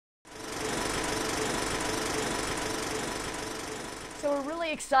So we're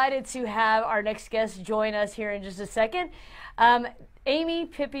really excited to have our next guest join us here in just a second. Amy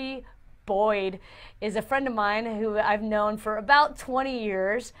Pippi Boyd is a friend of mine who I've known for about 20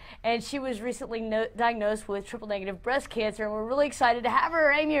 years, and she was recently diagnosed with triple-negative breast cancer, and we're really excited to have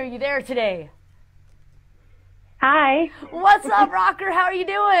her. Amy, are you there today? Hi. What's up, rocker? How are you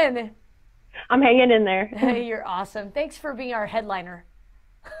doing? I'm hanging in there. Hey, you're awesome. Thanks for being our headliner.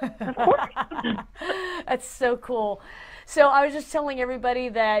 Of course. That's so cool. So I was just telling everybody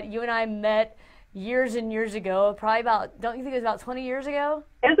that you and I met years and years ago, probably about, don't you think it was about 20 years ago?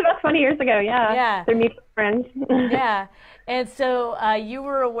 It was about 20 years ago, yeah. Yeah. They're mutual friends. Yeah. And so you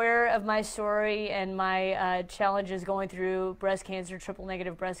were aware of my story and my challenges going through breast cancer,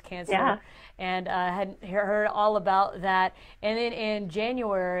 triple-negative breast cancer. Yeah. And had heard all about that. And then in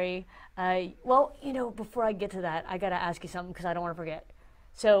January, well, you know, before I get to that, I got to ask you something because I don't want to forget.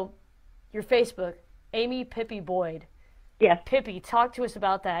 So your Facebook, Amy Pippi Boyd. Yes. Pippi, talk to us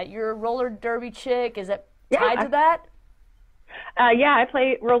about that. You're a roller derby chick. Is it tied to that? Yeah, I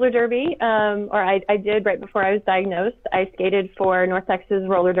play roller derby, or I did right before I was diagnosed. I skated for North Texas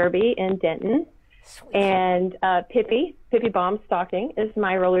Roller Derby in Denton. Sweet. And Pippi Bomb Stocking is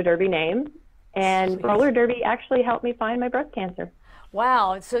my roller derby name. And Sweet. roller derby actually helped me find my breast cancer.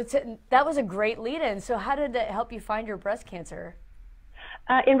 Wow. So that was a great lead-in. So how did that help you find your breast cancer?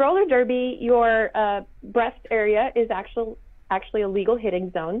 In roller derby, your breast area is actually a legal hitting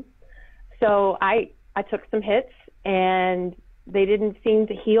zone. So I took some hits, and they didn't seem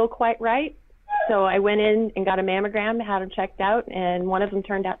to heal quite right. So I went in and got a mammogram, had them checked out, and one of them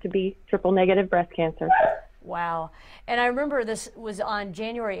turned out to be triple-negative breast cancer. Wow. And I remember this was on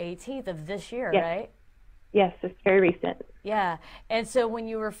January 18th of this year, Yes. right? Yes, it's very recent. Yeah. And so when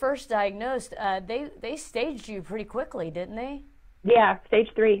you were first diagnosed, they staged you pretty quickly, didn't they? Yeah, stage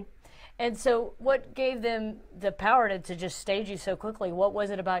 3. And so what gave them the power to just stage you so quickly? What was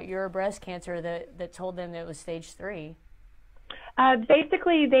it about your breast cancer that told them it was stage 3?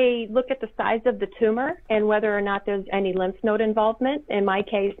 Basically, they look at the size of the tumor and whether or not there's any lymph node involvement. In my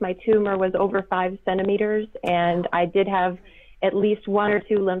case, my tumor was over 5 centimeters, and I did have at least 1 or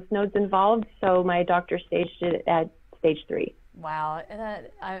 2 lymph nodes involved, so my doctor staged it at stage 3. Wow. And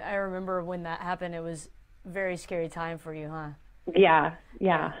I remember when that happened, it was a very scary time for you, huh? Yeah.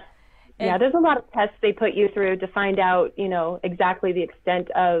 Yeah, there's a lot of tests they put you through to find out, you know, exactly the extent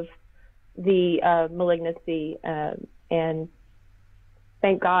of the malignancy, and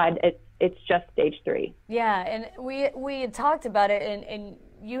thank God it's just stage 3. Yeah, and we had talked about it, and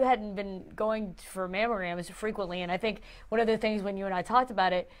you hadn't been going for mammograms frequently, and I think one of the things when you and I talked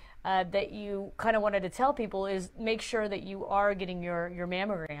about it that you kind of wanted to tell people is make sure that you are getting your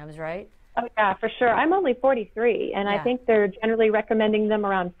mammograms, right? Oh, yeah, for sure. I'm only 43, and Yeah. I think they're generally recommending them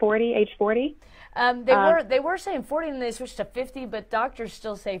around 40, age 40. They were saying 40, and they switched to 50, but doctors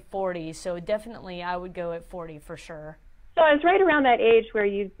still say 40, so definitely I would go at 40 for sure. So I was right around that age where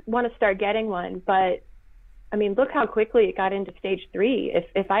you want to start getting one, but I mean, look how quickly it got into stage 3.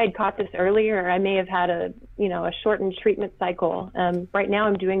 If I had caught this earlier, I may have had a shortened treatment cycle. Right now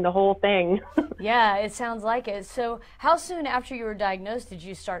I'm doing the whole thing. Yeah, it sounds like it. So how soon after you were diagnosed did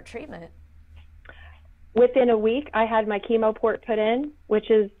you start treatment? Within a week, I had my chemo port put in,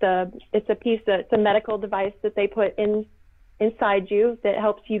 which is it's a medical device that they put inside you that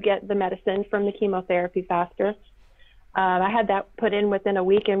helps you get the medicine from the chemotherapy faster. I had that put in within a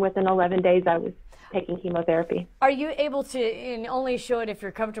week, and within 11 days, I was taking chemotherapy. Are you able to, and only show it if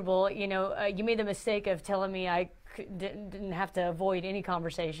you're comfortable, you know, you made the mistake of telling me I didn't have to avoid any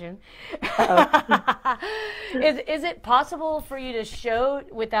conversation. Is it possible for you to show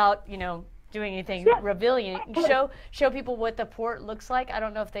without, you know, doing anything revealing? Show people what the port looks like? I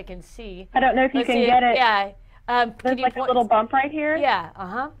don't know if they can see. I don't know if you can get it. Yeah. There's like a little bump right here. Yeah.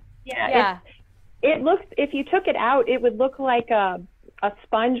 Uh-huh. Yeah. It looks, if you took it out, it would look like a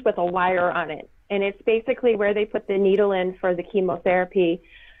sponge with a wire on it. And it's basically where they put the needle in for the chemotherapy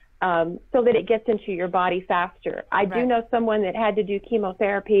so that it gets into your body faster. I do know someone that had to do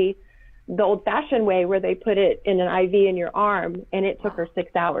chemotherapy the old-fashioned way, where they put it in an IV in your arm, and it took her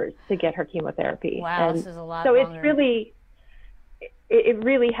 6 hours to get her chemotherapy. Wow, and this is a lot so longer. It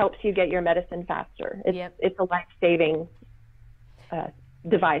really helps you get your medicine faster. It's a life-saving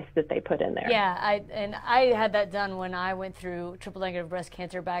device that they put in there. Yeah, I had that done when I went through triple-negative breast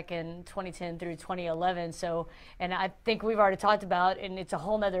cancer back in 2010 through 2011. So, and I think we've already talked about, and it's a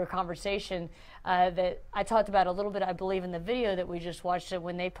whole nother conversation that I talked about a little bit, I believe, in the video that we just watched,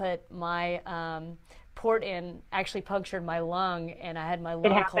 when they put my port in actually punctured my lung, and I had my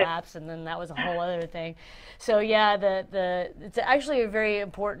lung collapse, and then that was a whole other thing. So yeah, it's actually a very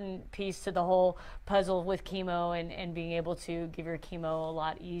important piece to the whole puzzle with chemo, and being able to give your chemo a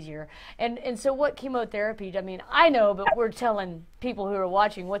lot easier. And so what chemotherapy, I mean, I know, but we're telling people who are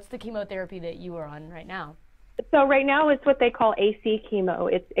watching, what's the chemotherapy that you are on right now? So right now it's what they call AC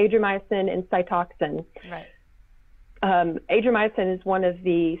chemo. It's adriamycin and Cytoxan. Right. Adriamycin is one of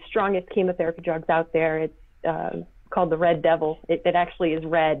the strongest chemotherapy drugs out there. It's called the Red Devil. It actually is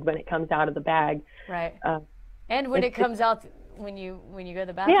red when it comes out of the bag. Right. And when it comes out, when you go to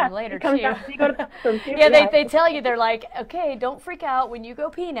the bathroom later too. Out, you go to the bathroom too. Yeah, they tell you, they're like, okay, don't freak out when you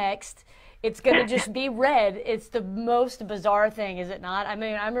go pee next. It's going to just be red. It's the most bizarre thing, is it not? I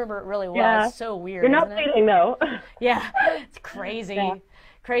mean, I remember it really well. Yeah. It's so weird. You're not bleeding, though. Yeah, it's crazy. Yeah.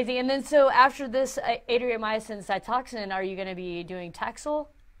 Crazy. And then so after this adriamycin Cytoxan, are you going to be doing Taxol?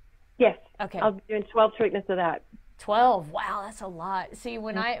 Yes. Okay. I'll be doing 12 treatments of that. 12. Wow, that's a lot. See,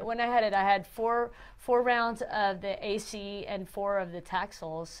 when I had it, I had four rounds of the AC and 4 of the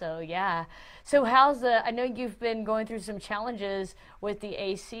Taxol. So yeah. So I know you've been going through some challenges with the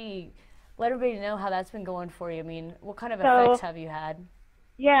AC. Let everybody know how that's been going for you. I mean, what kind of effects have you had?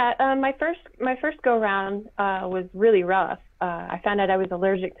 Yeah, my first go round was really rough. I found out I was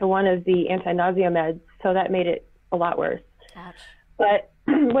allergic to one of the anti-nausea meds, so that made it a lot worse. Ouch. But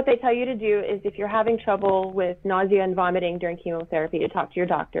what they tell you to do is, if you're having trouble with nausea and vomiting during chemotherapy, to talk to your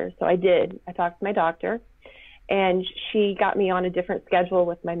doctor. So I did. I talked to my doctor, and she got me on a different schedule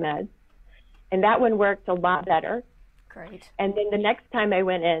with my meds, and that one worked a lot better. Great. And then the next time I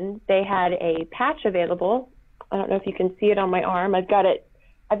went in, they had a patch available. I don't know if you can see it on my arm. I've got it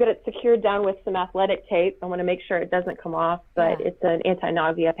secured down with some athletic tape. I want to make sure it doesn't come off, but it's an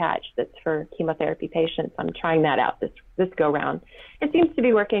anti-nausea patch that's for chemotherapy patients. I'm trying that out this go round. It seems to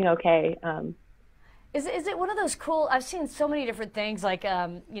be working okay. Is it one of those cool? I've seen so many different things. Like,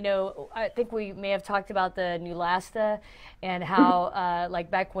 I think we may have talked about the Neulasta, and how,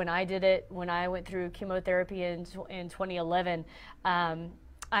 like back when I did it, when I went through chemotherapy in 2011, I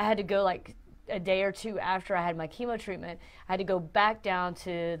had to go like a day or two after I had my chemo treatment. I had to go back down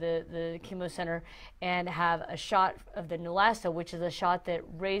to the chemo center and have a shot of the Neulasta, which is a shot that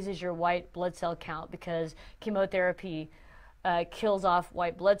raises your white blood cell count, because chemotherapy kills off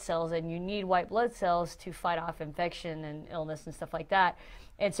white blood cells, and you need white blood cells to fight off infection and illness and stuff like that.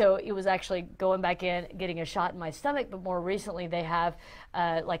 And so it was actually going back in, getting a shot in my stomach, but more recently they have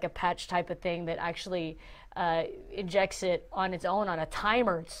like a patch type of thing that actually injects it on its own on a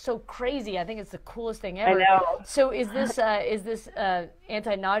timer. It's so crazy. I think it's the coolest thing ever. I know. So is this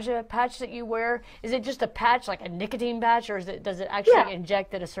anti-nausea patch that you wear, is it just a patch, like a nicotine patch, or does it actually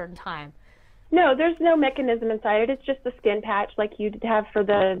inject at a certain time? No, there's no mechanism inside it. It's just a skin patch like you'd have for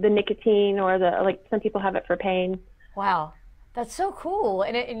the nicotine, or like some people have it for pain. Wow. That's so cool.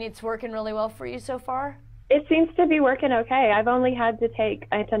 And it's working really well for you so far? It seems to be working okay. I've only had to take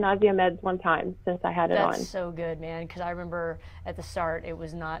anti-nausea meds one time since I had it on. That's so good, man, because I remember at the start it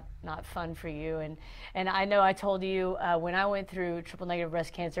was not fun for you. And I know I told you when I went through triple negative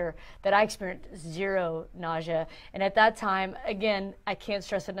breast cancer that I experienced 0 nausea. And at that time, again, I can't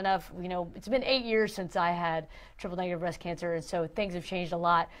stress it enough, it's been 8 years since I had triple negative breast cancer, and so things have changed a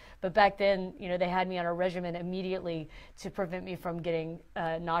lot. But back then, they had me on a regimen immediately to prevent me from getting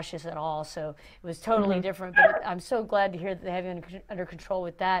nauseous at all. So it was totally different. But I'm so glad to hear that they have you under control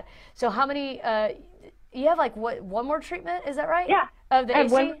with that. So how many? You have like one more treatment? Is that right? Yeah. Of the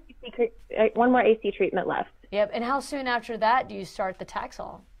AC? One more AC treatment left. Yep. And how soon after that do you start the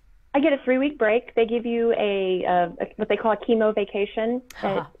Taxol? I get a 3-week break. They give you a what they call a chemo vacation,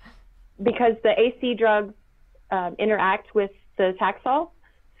 because the AC drugs interact with the Taxol.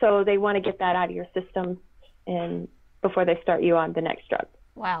 So they want to get that out of your system before they start you on the next drug.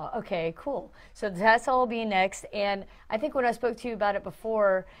 Wow. Okay, cool. So the Taxol will be next. And I think when I spoke to you about it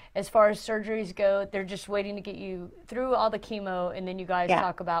before, as far as surgeries go, they're just waiting to get you through all the chemo, and then you guys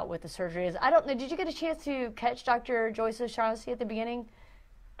talk about what the surgery is. I don't know. Did you get a chance to catch Dr. Joyce O'Shaughnessy at the beginning?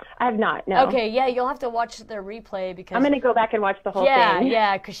 I have not, no. Okay, yeah, you'll have to watch the replay, because I'm going to go back and watch the whole thing.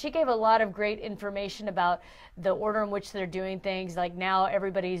 Yeah, because she gave a lot of great information about the order in which they're doing things. Like now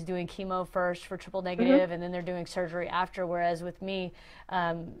everybody's doing chemo first for triple negative, and then they're doing surgery after, whereas with me,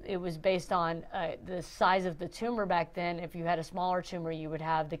 it was based on the size of the tumor back then. If you had a smaller tumor, you would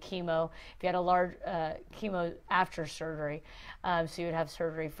have the chemo. If you had a large chemo after surgery, so you would have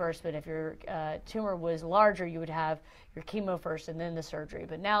surgery first. But if your tumor was larger, you would have your chemo first and then the surgery.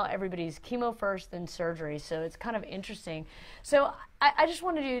 But now everybody's chemo first, then surgery. So it's kind of interesting. So I just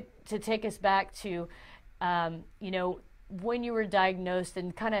wanted you to take us back to, when you were diagnosed,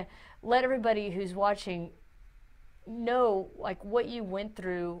 and kind of let everybody who's watching know like what you went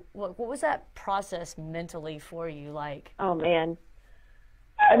through. What was that process mentally for you like? Oh man.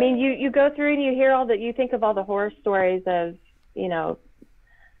 I mean, you go through and you hear you think of all the horror stories of, you know,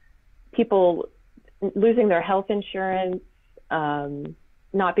 people losing their health insurance,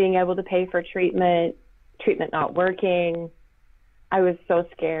 not being able to pay for treatment not working. I was so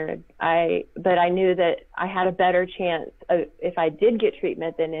scared. But I knew that I had a better chance if I did get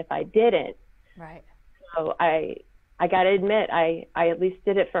treatment than if I didn't. Right. So I got to admit, I at least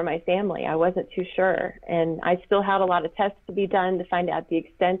did it for my family. I wasn't too sure. And I still had a lot of tests to be done to find out the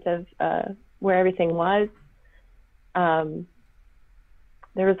extent of where everything was.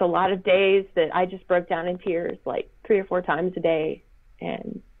 There was a lot of days that I just broke down in tears like 3 or 4 times a day.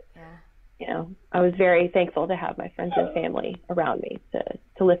 And, you know, I was very thankful to have my friends and family around me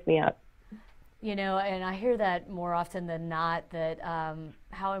to lift me up. You know, and I hear that more often than not, that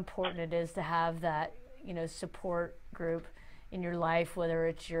how important it is to have that, you know, support group in your life, whether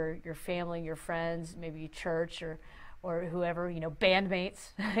it's your family, your friends, maybe church or whoever, you know, bandmates,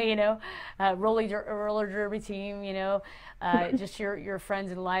 you know, roller derby team, you know, just your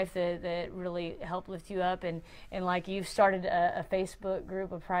friends in life that really help lift you up. And like you've started a Facebook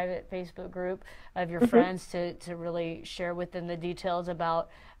group, a private Facebook group of your friends to really share with them the details about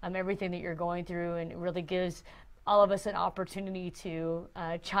everything that you're going through, and it really gives all of us an opportunity to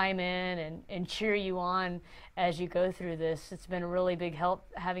chime in and cheer you on as you go through this. It's been a really big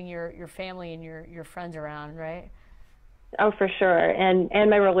help having your family and your friends around, right? Oh, for sure. And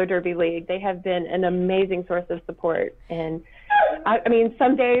my roller derby league, they have been an amazing source of support. And I mean,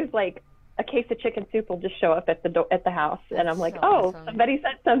 some days like a case of chicken soup will just show up at the house, and I'm like, so awesome. Somebody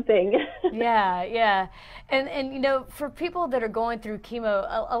said something. Yeah. And you know, for people that are going through chemo,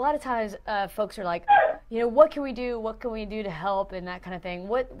 a lot of times folks are like, you know, what can we do? What can we do to help, and that kind of thing.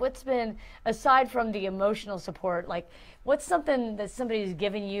 What's been, aside from the emotional support, like what's something that somebody's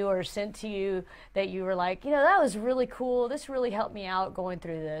given you or sent to you that you were like, you know, that was really cool. This really helped me out going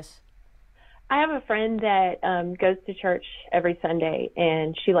through this. I have a friend that goes to church every Sunday,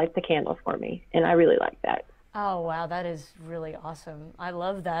 and she lights the candles for me, and I really like that. Oh, wow, that is really awesome. I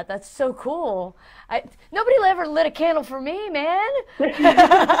love that. That's so cool. Nobody ever lit a candle for me, man.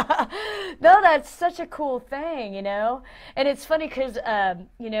 No, that's such a cool thing, you know? And it's funny because,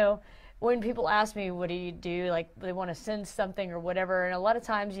 you know, when people ask me, what do you do? Like, they want to send something or whatever, and a lot of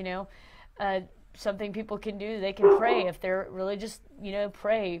times, you know, something people can do, they can pray if they're really just, you know,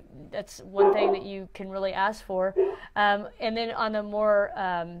 pray. That's one thing that you can really ask for. And then on the more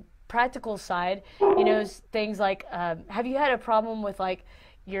practical side, you know, things like, have you had a problem with like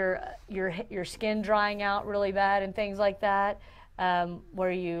your skin drying out really bad and things like that?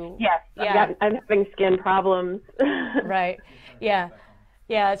 Where you... Yes, yeah. I'm having skin problems. Right, yeah.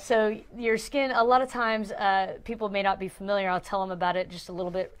 Yeah, so your skin, a lot of times people may not be familiar. I'll tell them about it just a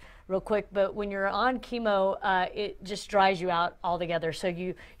little bit real quick, but when you're on chemo, it just dries you out altogether. So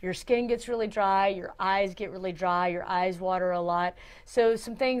your skin gets really dry, your eyes get really dry, your eyes water a lot. So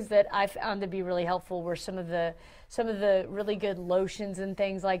some things that I found to be really helpful were some of the really good lotions and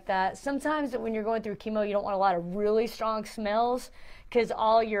things like that. Sometimes when you're going through chemo, you don't want a lot of really strong smells because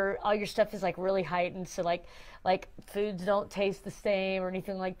all your stuff is like really heightened. So like foods don't taste the same or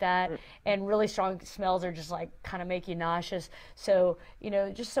anything like that, and really strong smells are just like kind of make you nauseous. So, you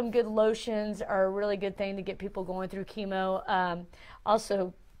know, just some good lotions are a really good thing to get people going through chemo.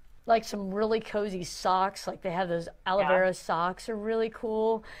 Also, like some really cozy socks, like they have those aloe vera socks are really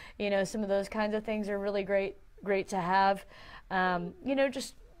cool. You know, some of those kinds of things are really great to have. You know,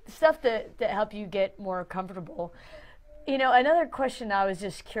 just stuff that help you get more comfortable. You know, another question I was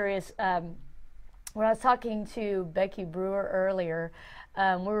just curious, when I was talking to Becky Brewer earlier,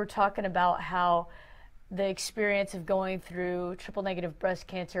 we were talking about how the experience of going through triple-negative breast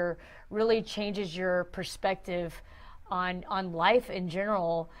cancer really changes your perspective on life in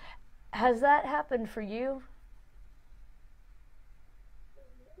general. Has that happened for you?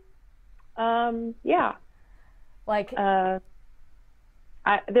 Yeah. Like,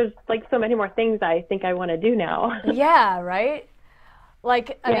 there's like so many more things I think I want to do now. Yeah, right?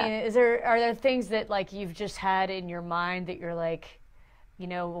 Like, I mean, are there things that like you've just had in your mind that you're like, you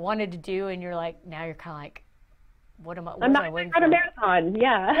know, wanted to do, and you're like, now you're kind of like, what am I waiting for? A marathon,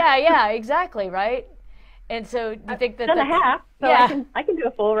 Yeah, exactly, right? And so you think that's a half, so yeah. I can do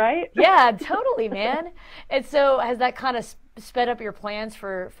a full, right? Yeah, totally, man. And so has that kind of sped up your plans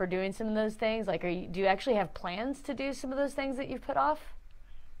for doing some of those things? Like, do you actually have plans to do some of those things that you've put off?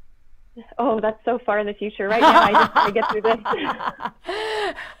 Oh, that's so far in the future. Right now, I just want to get through this.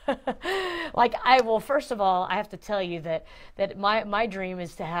 Well, Like well, first of all, I have to tell you that my dream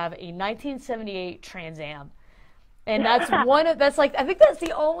is to have a 1978 Trans Am. And that's that's like, I think that's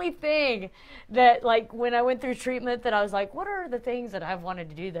the only thing that, like, when I went through treatment, that I was like, what are the things that I've wanted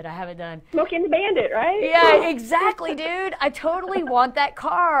to do that I haven't done? Smoking the Bandit, right? Yeah, exactly, dude. I totally want that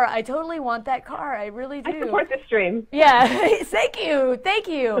car. I totally want that car. I really do. I support this dream. Yeah, thank you. Thank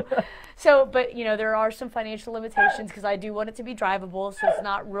you. So, but, you know, there are some financial limitations because I do want it to be drivable, so it's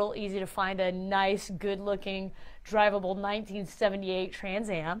not real easy to find a nice, good-looking, drivable 1978 Trans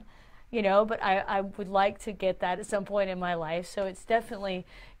Am. You know, but I would like to get that at some point in my life. So it's definitely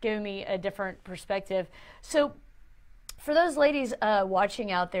giving me a different perspective. So for those ladies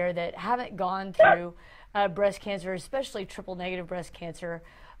watching out there that haven't gone through breast cancer, especially triple negative breast cancer,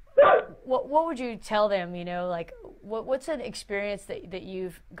 what would you tell them? You know, like what's an experience that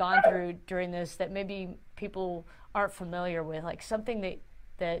you've gone through during this that maybe people aren't familiar with, like something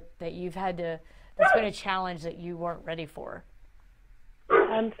that you've had to, that's been a challenge that you weren't ready for?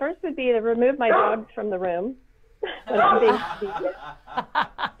 First would be to remove my dogs from the room. Sorry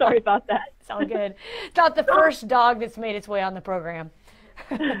about that. It's all good. It's not the first dog that's made its way on the program.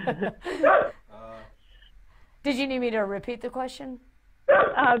 Did you need me to repeat the question?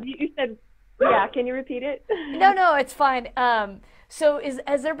 You said, yeah, can you repeat it? No, it's fine. So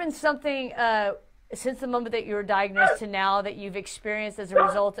has there been something since the moment that you were diagnosed to now that you've experienced as a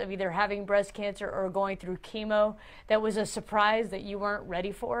result of either having breast cancer or going through chemo that was a surprise that you weren't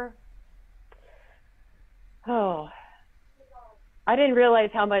ready for? Oh, I didn't realize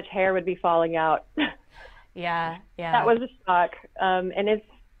how much hair would be falling out. Yeah. That was a shock. And it's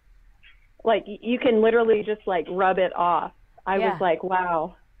like, you can literally just like rub it off. I was like,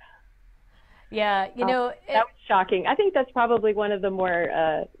 wow. Yeah, you know. That was shocking. I think that's probably one of the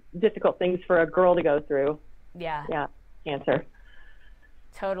more difficult things for a girl to go through. Yeah, cancer.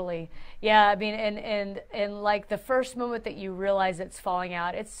 Totally. Yeah, I mean, and like the first moment that you realize it's falling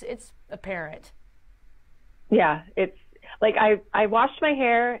out, it's apparent. Yeah, it's like I washed my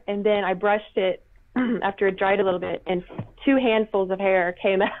hair and then I brushed it after it dried a little bit, and 2 handfuls of hair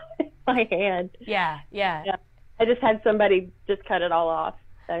came out in my hand. Yeah. I just had somebody just cut it all off.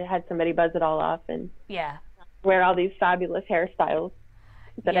 I had somebody buzz it all off and wear all these fabulous hairstyles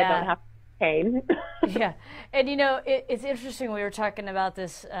that I don't have to pain. Yeah, and you know, it's interesting. We were talking about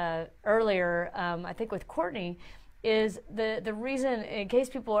this earlier, I think with Courtney, is the reason, in case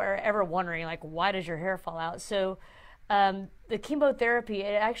people are ever wondering, like, why does your hair fall out? So the chemotherapy,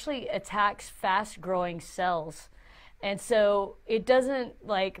 it actually attacks fast-growing cells. And so it doesn't,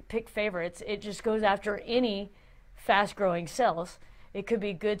 like, pick favorites. It just goes after any fast-growing cells. It could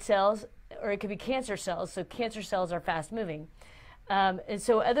be good cells or it could be cancer cells. So cancer cells are fast-moving. And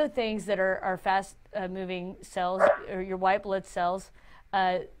so other things that are fast-moving cells are your white blood cells,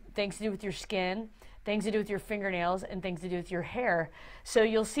 things to do with your skin, things to do with your fingernails, and things to do with your hair. So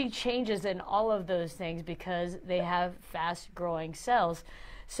you'll see changes in all of those things because they have fast-growing cells.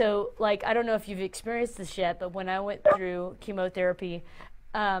 So, like, I don't know if you've experienced this yet, but when I went through chemotherapy,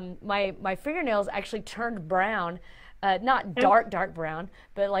 my fingernails actually turned brown, not dark brown,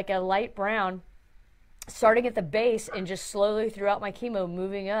 but like a light brown, starting at the base and just slowly throughout my chemo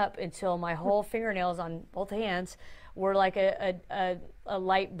moving up until my whole fingernails on both hands were like a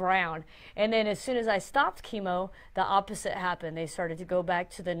light brown. And then as soon as I stopped chemo, the opposite happened. They started to go back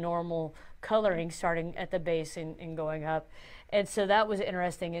to the normal coloring, starting at the base and going up. And so that was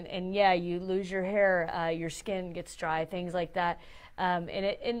interesting. And yeah, you lose your hair, your skin gets dry, things like that.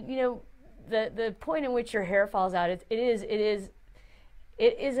 And you know, the point in which your hair falls out, it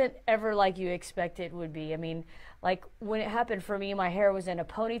isn't ever like you expect it would be. I mean, like when it happened for me, my hair was in a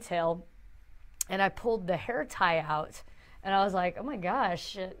ponytail and I pulled the hair tie out and I was like, oh my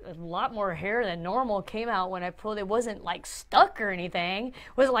gosh, a lot more hair than normal came out when I pulled it. It wasn't like stuck or anything.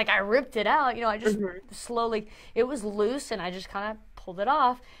 It wasn't like I ripped it out. You know, I just slowly, it was loose and I just kind of pulled it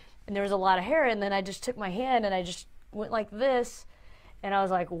off and there was a lot of hair. And then I just took my hand and I just went like this and I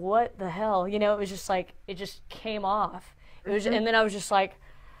was like, what the hell? You know, it was just like, it just came off. It was, and then I was just like,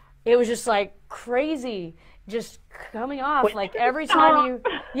 it was just like crazy, just coming off. Like every time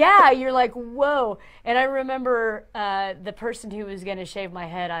you're like, whoa. And I remember the person who was going to shave my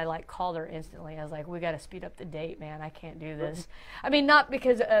head, I like called her instantly. I was like, we got to speed up the date, man. I can't do this. I mean, not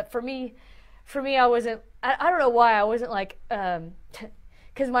because for me, I wasn't, I don't know why I wasn't like,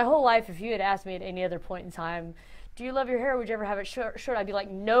 because my whole life, if you had asked me at any other point in time, do you love your hair? Would you ever have it short? I'd be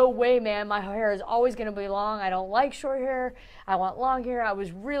like, no way, man. My hair is always going to be long. I don't like short hair. I want long hair. I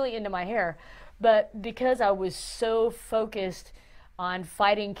was really into my hair. But because I was so focused on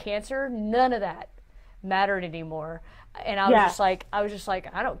fighting cancer, none of that mattered anymore. And I was just like,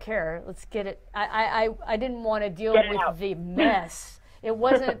 I don't care. Let's get it. I didn't want to deal with the mess. It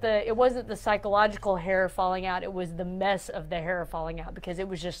wasn't the psychological hair falling out. It was the mess of the hair falling out, because it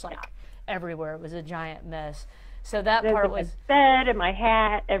was just like everywhere. It was a giant mess. So that part was my bed and my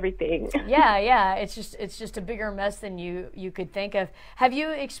hat, everything. Yeah. It's just a bigger mess than you could think of. Have you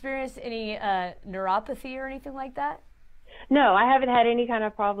experienced any neuropathy or anything like that? No, I haven't had any kind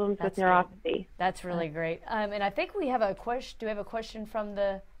of problems with neuropathy. Great. That's really great. And I think we have a question. Do we have a question from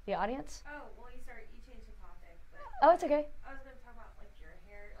the audience? Oh, well, you changed the topic. But oh, it's okay. I was going to talk about like your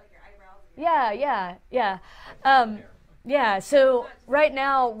hair, like your eyebrows. Yeah. So right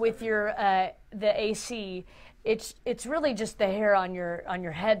now with your the AC, it's really just the hair on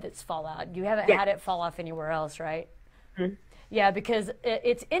your head that's fall out. You haven't had it fall off anywhere else, right? Mm-hmm. Yeah, because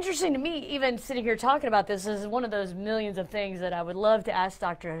it's interesting to me, even sitting here talking about this. This is one of those millions of things that I would love to ask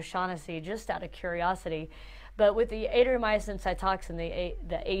Dr. O'Shaughnessy, just out of curiosity. But with the Adriamycin cytoxin,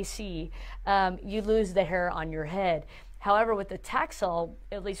 the AC, you lose the hair on your head. However, with the Taxol,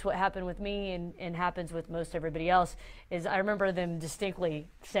 at least what happened with me and happens with most everybody else, is I remember them distinctly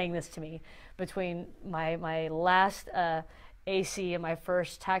saying this to me between my last AC and my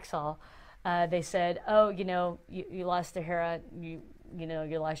first Taxol. They said, "Oh, you lost the hair on you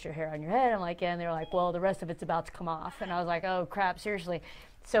lost your hair on your head." I'm like, "Yeah," and they're like, "Well, the rest of it's about to come off." And I was like, "Oh crap, seriously?"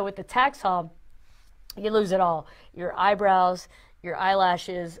 So with the Taxol, you lose it all: your eyebrows, your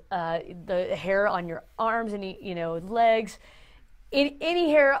eyelashes, the hair on your arms and legs, any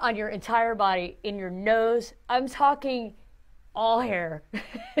hair on your entire body, in your nose. I'm talking all hair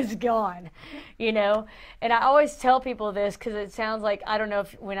is gone, And I always tell people this because it sounds like, I don't know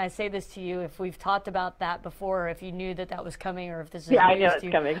if when I say this to you, if we've talked about that before, or if you knew that was coming, or if this is I know it's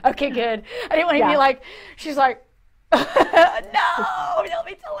coming. Okay, good. I didn't want to be like, she's like, no, don't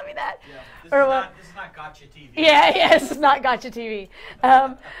be telling me that. Yeah, this is not Gotcha TV. Yeah, this is not Gotcha TV.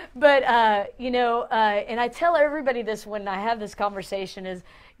 But and I tell everybody this when I have this conversation is,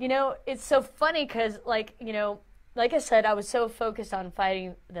 it's so funny because like I said, I was so focused on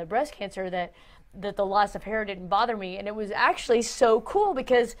fighting the breast cancer that the loss of hair didn't bother me. And it was actually so cool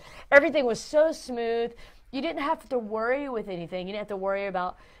because everything was so smooth. You didn't have to worry with anything. You didn't have to worry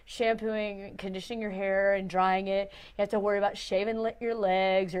about shampooing, conditioning your hair and drying it. You have to worry about shaving your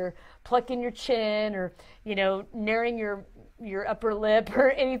legs or plucking your chin or, narrowing your upper lip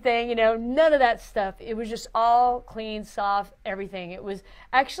or anything, none of that stuff. It was just all clean, soft, everything. It was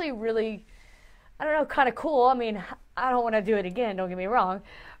actually really, I don't know, kind of cool. I mean, I don't want to do it again, don't get me wrong.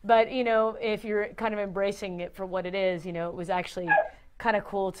 But, if you're kind of embracing it for what it is, it was actually kind of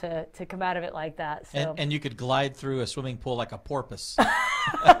cool to come out of it like that. So. And you could glide through a swimming pool like a porpoise.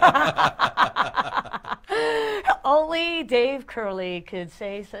 Only Dave Curley could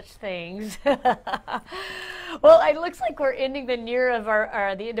say such things. Well, it looks like we're ending the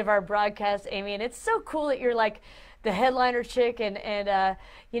the end of our broadcast, Amy, and it's so cool that you're like the headliner chick, and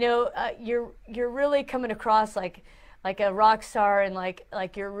you're really coming across like a rock star, and like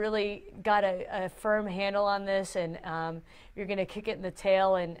you're really got a firm handle on this, and you're gonna kick it in the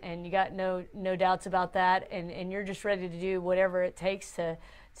tail, and you got no doubts about that, and you're just ready to do whatever it takes to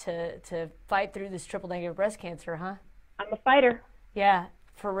fight through this triple negative breast cancer, huh? I'm a fighter. Yeah,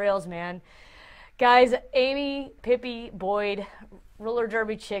 for reals, man. Guys, Amy Pippi Boyd, roller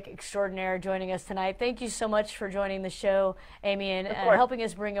derby chick extraordinaire, joining us tonight. Thank you so much for joining the show, Amy, and helping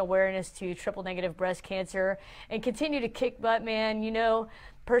us bring awareness to triple negative breast cancer, and continue to kick butt, man.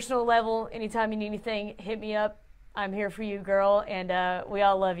 Personal level, anytime you need anything, hit me up. I'm here for you, girl, and we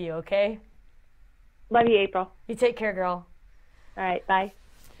all love you, okay? Love you, April. You take care, girl. All right, bye.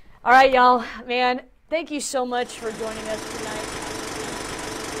 All right, y'all. Man, thank you so much for joining us tonight.